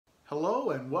Hello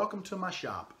and welcome to my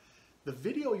shop. The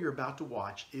video you're about to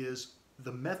watch is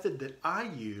the method that I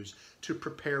use to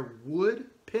prepare wood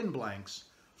pin blanks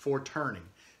for turning.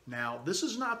 Now, this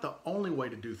is not the only way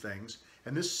to do things,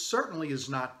 and this certainly is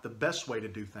not the best way to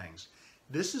do things.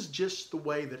 This is just the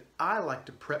way that I like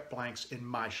to prep blanks in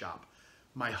my shop.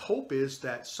 My hope is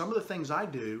that some of the things I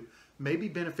do may be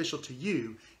beneficial to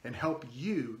you and help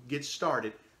you get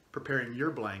started preparing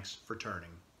your blanks for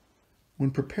turning. When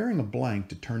preparing a blank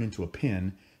to turn into a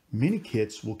pin, many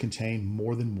kits will contain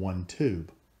more than one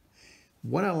tube.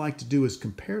 What I like to do is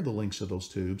compare the lengths of those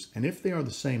tubes, and if they are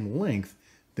the same length,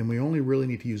 then we only really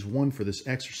need to use one for this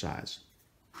exercise.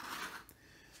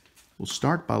 We'll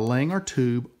start by laying our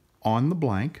tube on the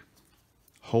blank,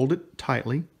 hold it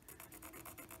tightly,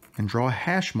 and draw a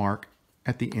hash mark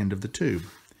at the end of the tube.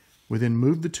 We then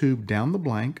move the tube down the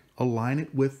blank, align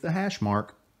it with the hash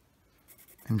mark,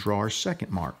 and draw our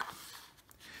second mark.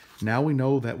 Now we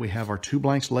know that we have our two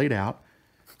blanks laid out.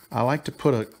 I like to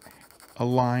put a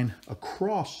line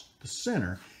across the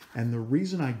center, and the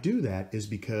reason I do that is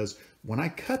because when I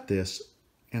cut this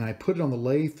and I put it on the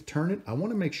lathe to turn it, I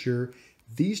want to make sure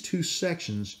these two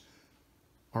sections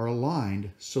are aligned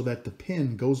so that the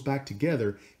pin goes back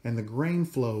together and the grain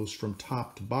flows from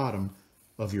top to bottom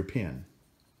of your pin.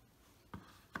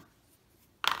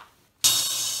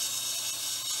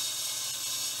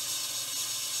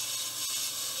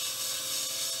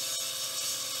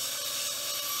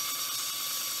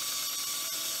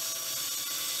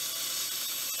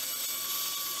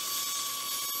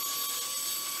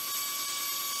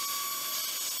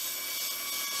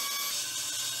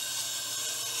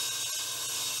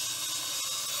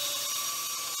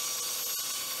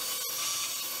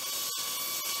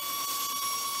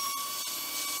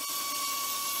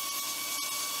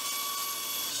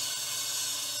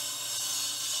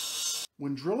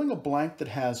 When drilling a blank that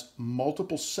has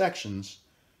multiple sections,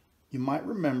 you might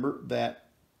remember that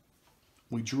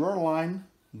we drew our line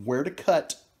where to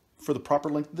cut for the proper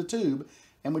length of the tube,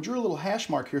 and we drew a little hash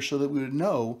mark here so that we would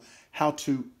know how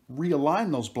to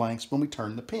realign those blanks when we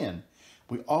turn the pin.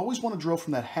 We always want to drill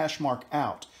from that hash mark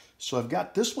out. So I've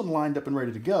got this one lined up and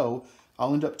ready to go.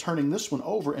 I'll end up turning this one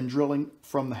over and drilling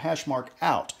from the hash mark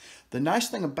out. The nice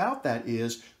thing about that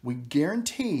is we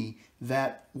guarantee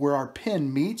that where our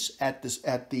pin meets at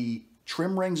the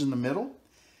trim rings in the middle,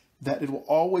 that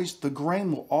the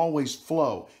grain will always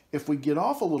flow. If we get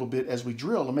off a little bit as we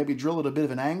drill, and maybe drill at a bit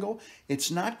of an angle, it's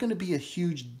not going to be a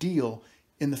huge deal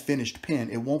in the finished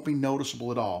pin. It won't be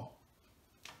noticeable at all.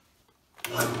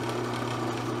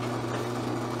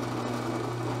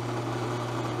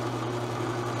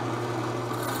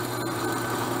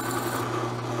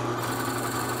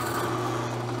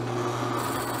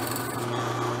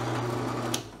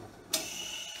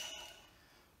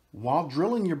 While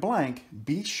drilling your blank,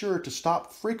 be sure to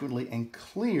stop frequently and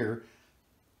clear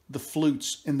the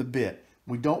flutes in the bit.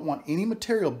 We don't want any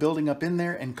material building up in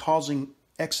there and causing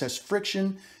excess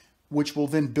friction, which will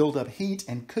then build up heat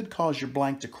and could cause your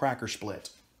blank to crack or split.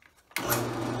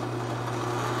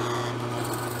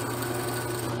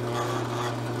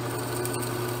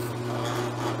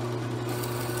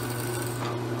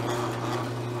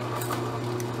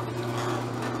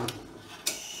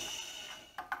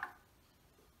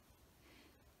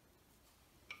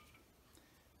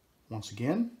 Once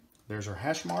again, there's our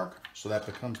hash mark, so that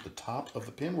becomes the top of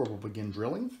the pin where we'll begin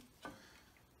drilling.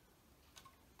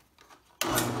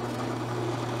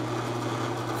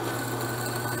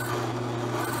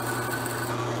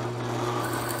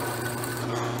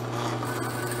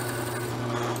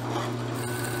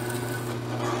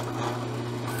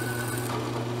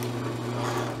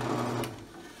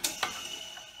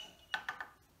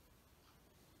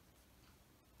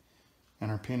 And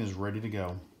our pin is ready to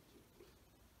go.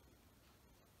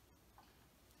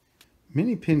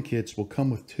 Many pin kits will come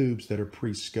with tubes that are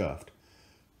pre-scuffed,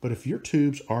 but if your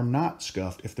tubes are not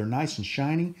scuffed, if they're nice and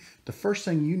shiny, the first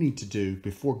thing you need to do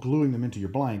before gluing them into your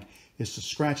blank is to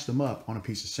scratch them up on a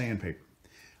piece of sandpaper.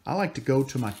 I like to go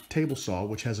to my table saw,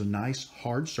 which has a nice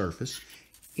hard surface.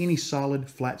 Any solid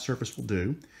flat surface will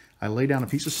do. I lay down a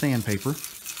piece of sandpaper,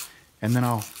 and then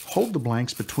I'll hold the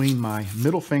blanks between my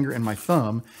middle finger and my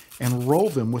thumb and roll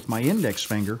them with my index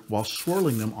finger while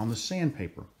swirling them on the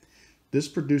sandpaper. This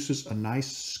produces a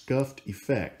nice scuffed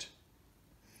effect.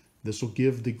 This will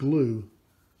give the glue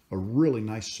a really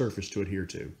nice surface to adhere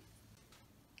to.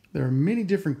 There are many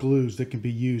different glues that can be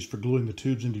used for gluing the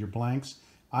tubes into your blanks.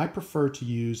 I prefer to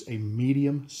use a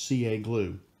medium CA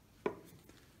glue.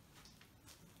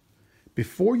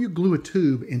 Before you glue a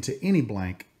tube into any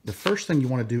blank, the first thing you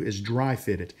want to do is dry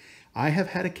fit it. I have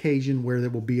had occasion where there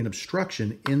will be an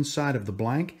obstruction inside of the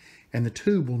blank, and the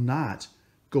tube will not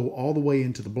go all the way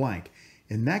into the blank.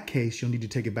 In that case, you'll need to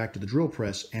take it back to the drill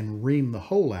press and ream the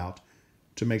hole out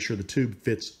to make sure the tube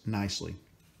fits nicely.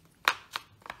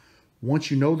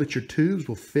 Once you know that your tubes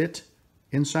will fit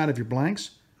inside of your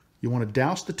blanks, you want to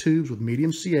douse the tubes with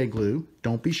medium CA glue.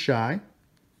 Don't be shy.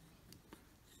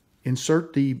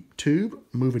 Insert the tube,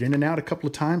 move it in and out a couple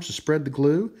of times to spread the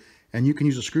glue, and you can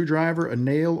use a screwdriver, a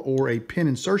nail, or a pin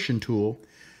insertion tool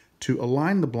to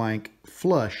align the blank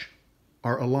flush,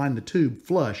 or align the tube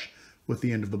flush with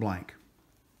the end of the blank.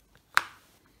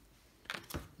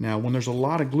 Now, when there's a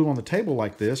lot of glue on the table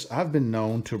like this, I've been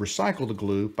known to recycle the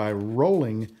glue by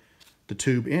rolling the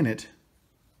tube in it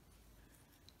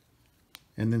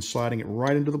and then sliding it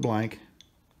right into the blank.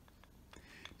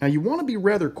 Now, you want to be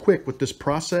rather quick with this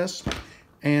process,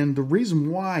 and the reason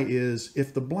why is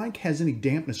if the blank has any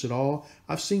dampness at all,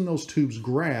 I've seen those tubes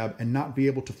grab and not be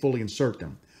able to fully insert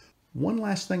them. One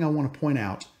last thing I want to point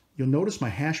out, you'll notice my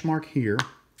hash mark here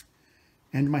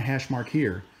and my hash mark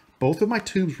here. Both of my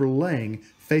tubes were laying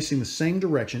facing the same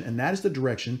direction, and that is the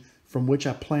direction from which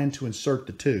I plan to insert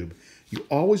the tube. You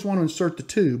always want to insert the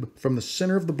tube from the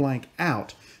center of the blank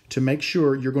out to make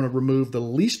sure you're going to remove the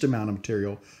least amount of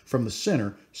material from the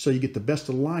center so you get the best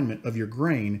alignment of your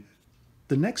grain.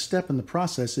 The next step in the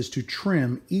process is to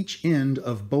trim each end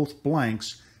of both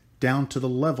blanks down to the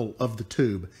level of the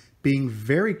tube, being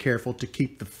very careful to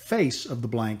keep the face of the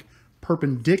blank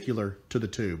perpendicular to the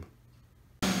tube.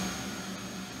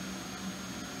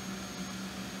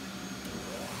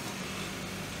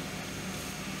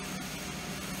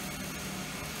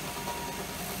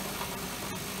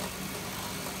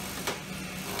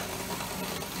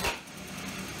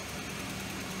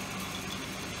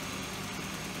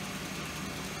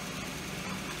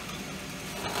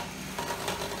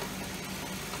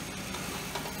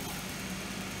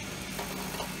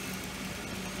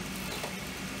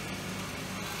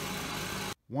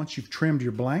 Once you've trimmed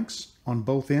your blanks on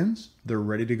both ends, they're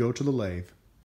ready to go to the lathe.